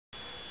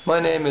My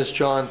name is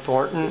John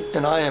Thornton,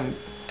 and I am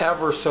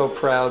ever so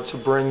proud to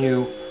bring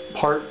you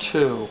part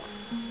 2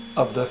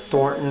 of the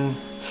Thornton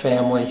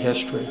family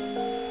history.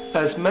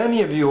 As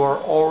many of you are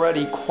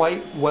already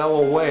quite well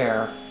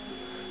aware,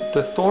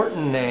 the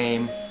Thornton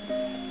name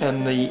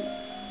and the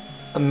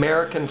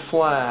American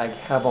flag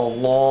have a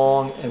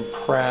long and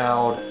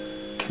proud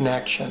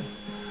connection.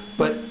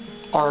 But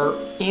our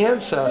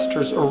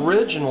ancestors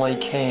originally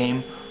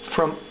came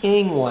from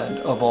England,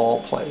 of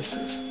all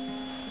places.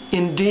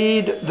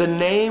 Indeed, the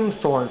name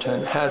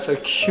Thornton has a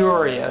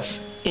curious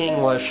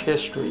English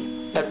history.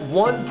 At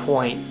one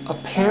point,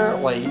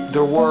 apparently,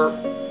 there were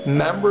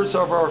members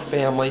of our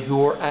family who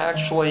were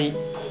actually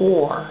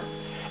poor,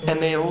 and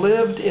they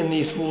lived in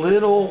these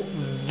little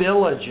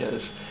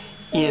villages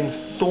in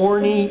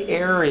thorny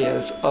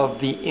areas of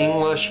the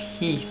English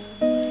heath.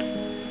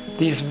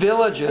 These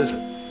villages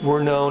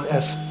were known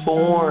as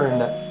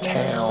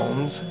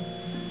Thorntons,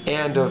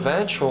 and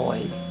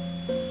eventually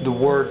the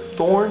word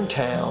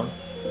Thorntown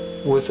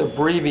was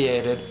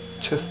abbreviated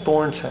to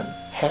Thornton,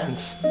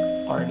 hence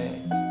our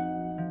name.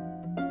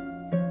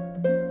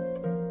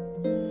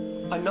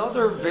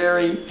 Another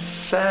very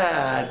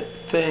sad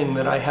thing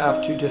that I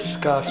have to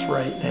discuss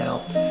right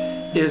now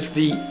is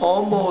the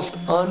almost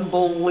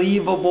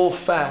unbelievable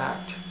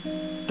fact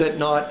that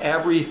not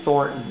every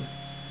Thornton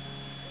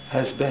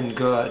has been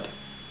good.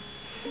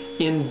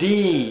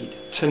 Indeed,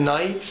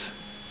 tonight's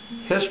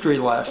history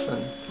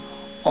lesson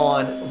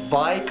on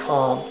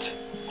Vicomte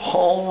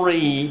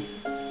Henri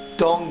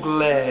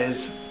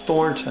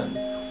Thornton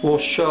will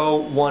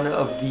show one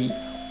of the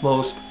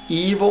most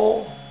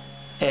evil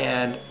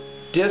and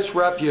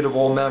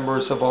disreputable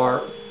members of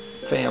our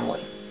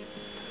family.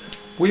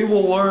 We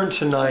will learn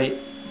tonight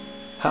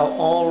how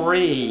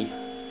Henri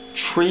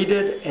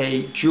treated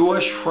a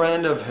Jewish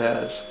friend of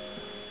his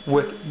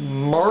with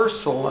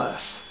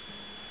merciless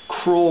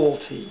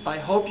cruelty. I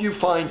hope you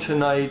find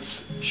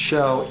tonight's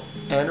show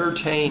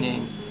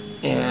entertaining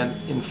and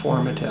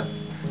informative.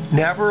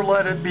 Never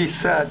let it be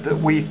said that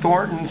we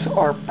Thorntons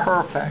are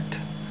perfect.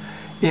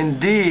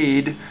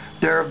 Indeed,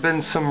 there have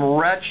been some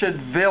wretched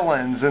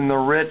villains in the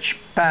rich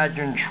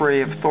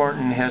pageantry of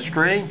Thornton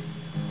history.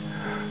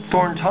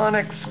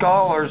 Thorntonic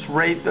scholars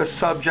rate the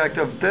subject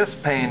of this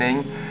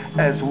painting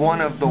as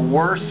one of the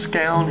worst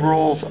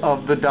scoundrels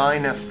of the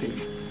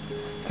dynasty.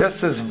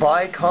 This is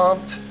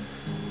Vicomte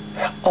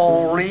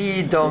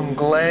Henri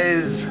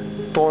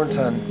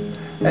Thornton,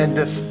 and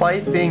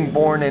despite being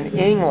born in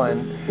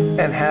England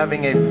and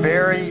having a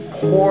very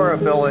poor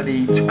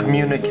ability to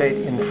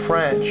communicate in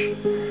French,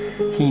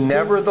 he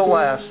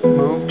nevertheless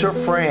moved to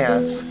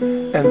France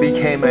and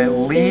became a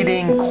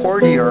leading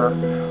courtier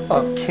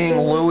of King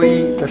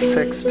Louis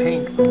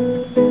XVI.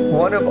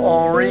 One of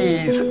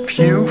Henri's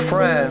few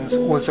friends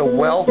was a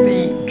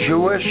wealthy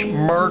Jewish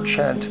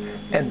merchant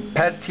and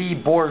petit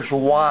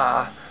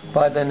bourgeois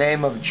by the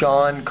name of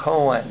John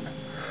Cohen.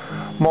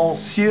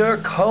 Monsieur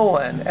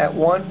Cohen at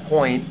one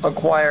point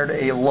acquired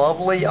a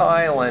lovely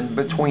island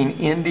between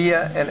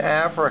India and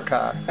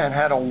Africa and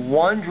had a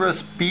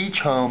wondrous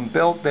beach home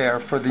built there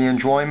for the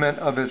enjoyment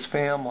of his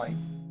family.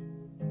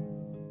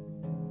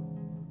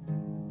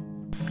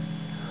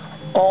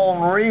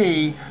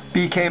 Henri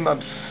became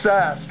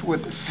obsessed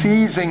with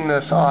seizing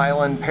this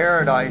island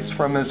paradise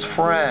from his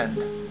friend.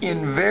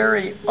 In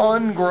very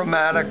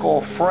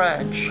ungrammatical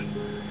French,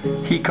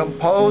 he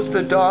composed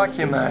a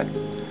document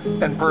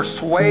and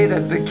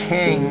persuaded the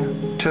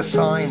king to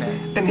sign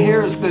it. And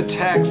here's the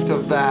text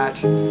of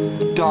that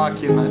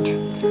document.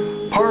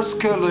 Parce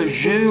que le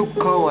Juif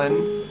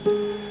Cohen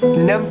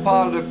n'aime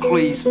pas le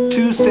Christ,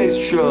 toutes ces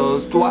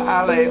choses doivent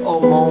aller au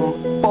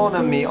mon bon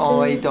ami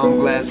Henri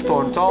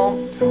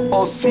Thornton.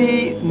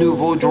 Aussi, nous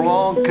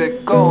voudrons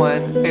que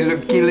Cohen et le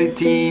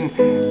guillotine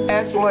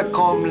être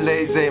comme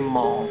les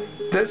aimants.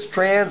 This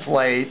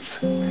translates,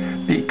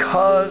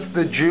 because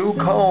the Jew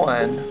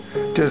Cohen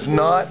does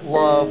not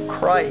love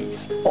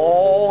Christ,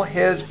 all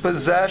his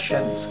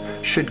possessions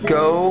should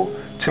go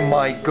to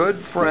my good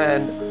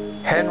friend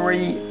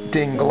Henri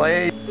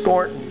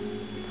Thornton.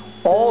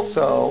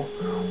 Also,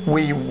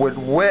 we would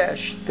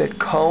wish that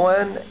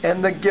Cohen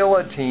and the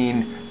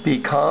guillotine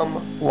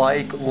become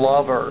like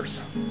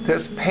lovers.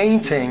 This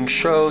painting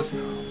shows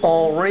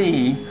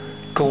Henri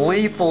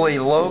gleefully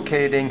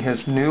locating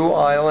his new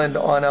island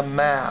on a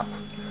map,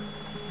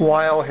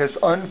 while his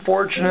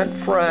unfortunate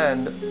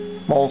friend,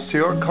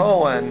 Monsieur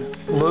Cohen,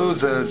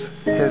 loses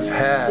his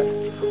head.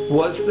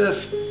 Was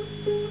this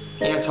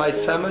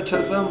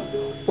anti-Semitism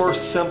or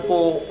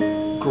simple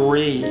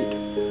greed?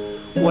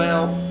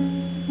 Well,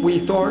 we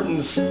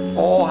Thorntons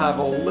all have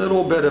a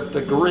little bit of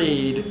the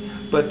greed,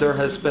 but there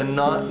has been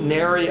not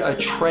nary a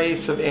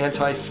trace of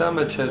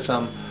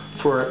anti-Semitism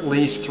for at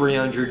least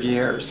 300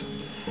 years.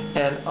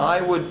 And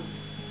I would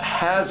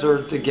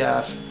hazard the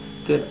guess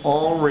that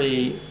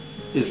Henri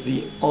is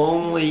the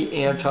only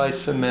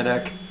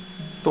anti-Semitic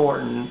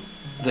Thornton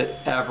that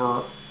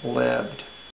ever lived.